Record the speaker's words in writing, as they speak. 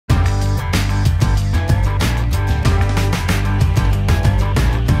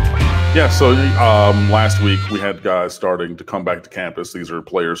Yeah, so last week we had guys starting to come back to campus. These are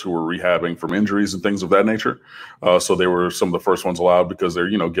players who were rehabbing from injuries and things of that nature. So they were some of the first ones allowed because they're,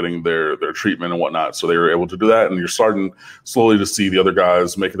 getting their treatment and whatnot. So they were able to do that. And you're starting slowly to see the other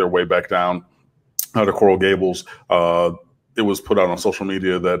guys making their way back down to Coral Gables. It was put out on social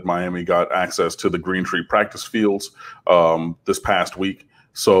media that Miami got access to the Green Tree practice fields this past week.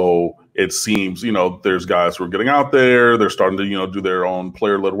 So it seems, there's guys who are getting out there. They're starting to, do their own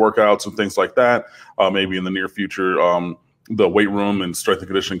player-led workouts and things like that. Maybe in the near future, the weight room and strength and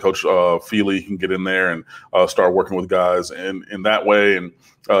conditioning coach Feely can get in there and start working with guys in that way. And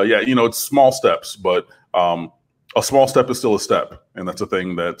it's small steps, but a small step is still a step. And that's a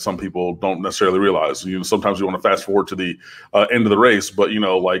thing that some people don't necessarily realize. Sometimes you want to fast forward to the end of the race, but,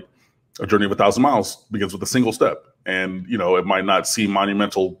 like a journey of 1,000 miles begins with a single step. And, it might not seem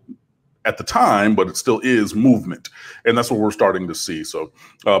monumental at the time, but it still is movement. And that's what we're starting to see. So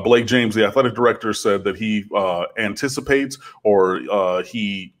Blake James, the athletic director, said that he anticipates or I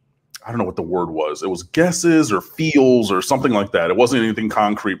don't know what the word was. It was guesses or feels or something like that. It wasn't anything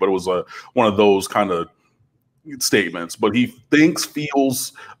concrete, but it was one of those kind of statements. But he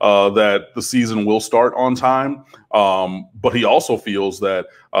feels that the season will start on time. But he also feels that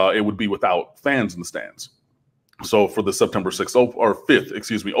it would be without fans in the stands. So for the September 6th or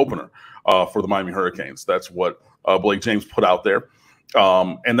 5th, opener for the Miami Hurricanes, that's what Blake James put out there.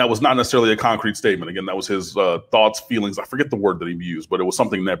 And that was not necessarily a concrete statement. Again, that was his thoughts, feelings. I forget the word that he used, but it was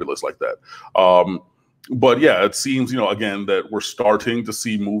something nebulous like that. But yeah, it seems, again, that we're starting to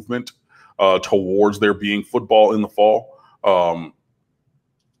see movement towards there being football in the fall. The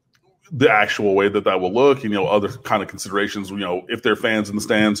actual way that will look, other kind of considerations, if there are fans in the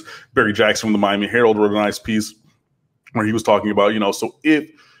stands. Barry Jackson from the Miami Herald wrote a nice piece where he was talking about, so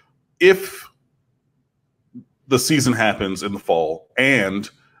if the season happens in the fall and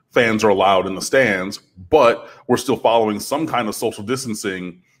fans are allowed in the stands, but we're still following some kind of social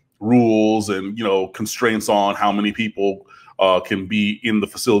distancing rules and, constraints on how many people can be in the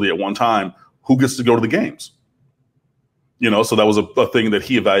facility at one time, who gets to go to the games? So that was a thing that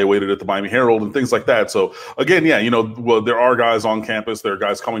he evaluated at the Miami Herald and things like that. So again, there are guys on campus. There are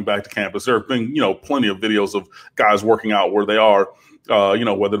guys coming back to campus. There have been, plenty of videos of guys working out where they are,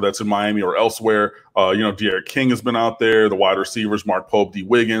 whether that's in Miami or elsewhere. De'Aaron King has been out there. The wide receivers, Mark Pope, D.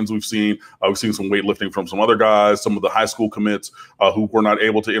 Wiggins. We've seen some weightlifting from some other guys, some of the high school commits who were not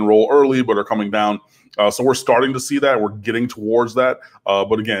able to enroll early but are coming down. So we're starting to see that. We're getting towards that.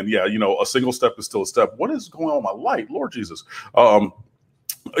 But again, a single step is still a step. What is going on with my light? Lord Jesus.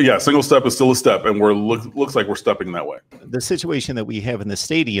 Single step is still a step, and looks like we're stepping that way. The situation that we have in the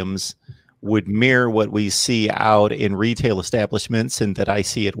stadiums would mirror what we see out in retail establishments and that I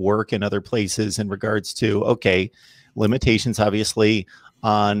see at work and other places in regards to, limitations, obviously,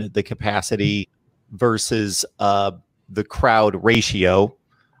 on the capacity versus the crowd ratio.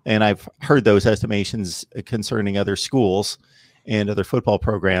 And I've heard those estimations concerning other schools and other football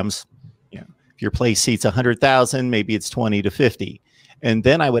programs. If your place seats 100,000, maybe it's 20 to 50. And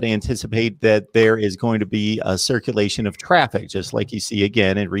then I would anticipate that there is going to be a circulation of traffic, just like you see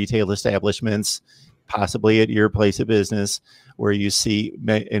again in retail establishments, possibly at your place of business, where you see,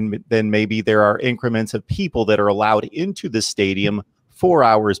 and then maybe there are increments of people that are allowed into the stadium 4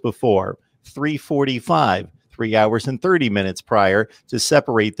 hours before, 3:45. 3 hours and 30 minutes prior to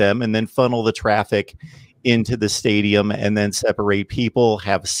separate them and then funnel the traffic into the stadium and then separate people,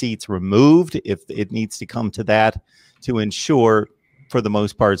 have seats removed if it needs to come to that to ensure, for the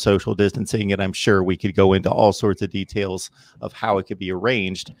most part, social distancing. And I'm sure we could go into all sorts of details of how it could be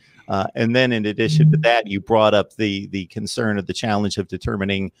arranged. And then in addition to that, you brought up the concern of the challenge of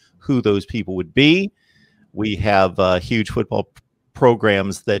determining who those people would be. We have huge football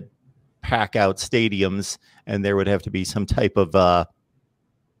programs that pack out stadiums, and there would have to be some type of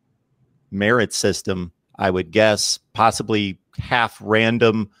merit system, I would guess, possibly half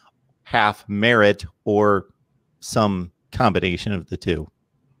random, half merit, or some combination of the two.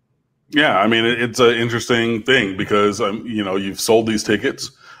 Yeah, I mean, it's an interesting thing because, you've sold these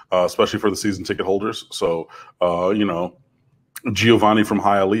tickets, especially for the season ticket holders. So, Giovanni from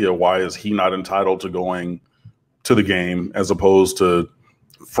Hialeah, why is he not entitled to going to the game as opposed to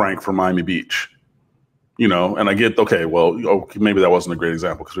Frank from Miami Beach? And I get, maybe that wasn't a great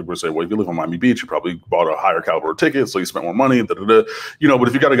example because people would say, well, if you live on Miami Beach, you probably bought a higher caliber ticket, so you spent more money, but if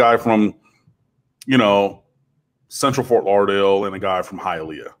you got a guy from, Central Fort Lauderdale and a guy from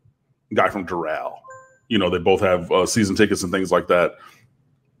Hialeah, a guy from Doral, they both have season tickets and things like that.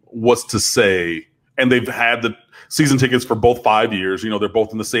 What's to say? And they've had the season tickets for both 5 years. They're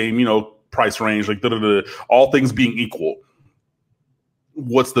both in the same, price range, all things being equal.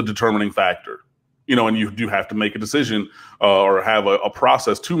 what's the determining factor? You know, and you do have to make a decision or have a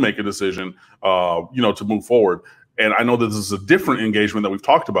process to make a decision, you know, to move forward. And I know that this is a different engagement that we've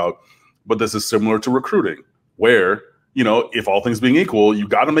talked about, but this is similar to recruiting where, you know, if all things being equal, you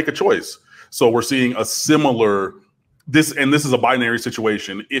got to make a choice. So we're seeing a similar this is a binary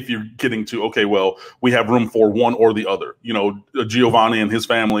situation. If you're getting to, okay, well, we have room for one or the other, you know, Giovanni and his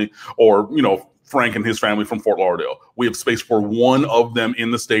family, or, you know, Frank and his family from Fort Lauderdale. We have space for one of them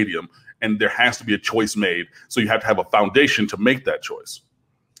in the stadium, and there has to be a choice made. So you have to have a foundation to make that choice.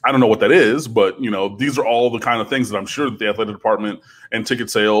 I don't know what that is, but, you know, these are all the kind of things that I'm sure that the athletic department and ticket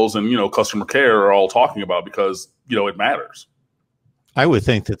sales and, you know, customer care are all talking about because, you know, it matters. I would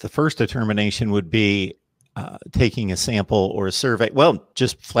think that the first determination would be taking a sample or a survey. Well,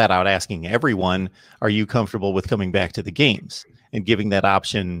 just flat out asking everyone, are you comfortable with coming back to the games, and giving that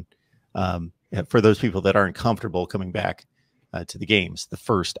option for those people that aren't comfortable coming back to the games, the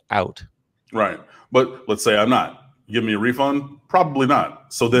first out. Right. But let's say I'm not. Give me a refund? Probably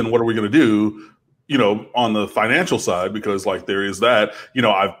not. So then what are we going to do, you know, on the financial side? Because like there is that, you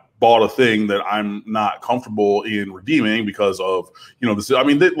know, I've bought a thing that I'm not comfortable in redeeming because of, you know, this. I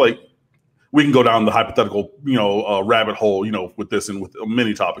mean, like we can go down the hypothetical, you know, rabbit hole, you know, with this and with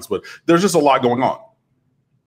many topics, but there's just a lot going on.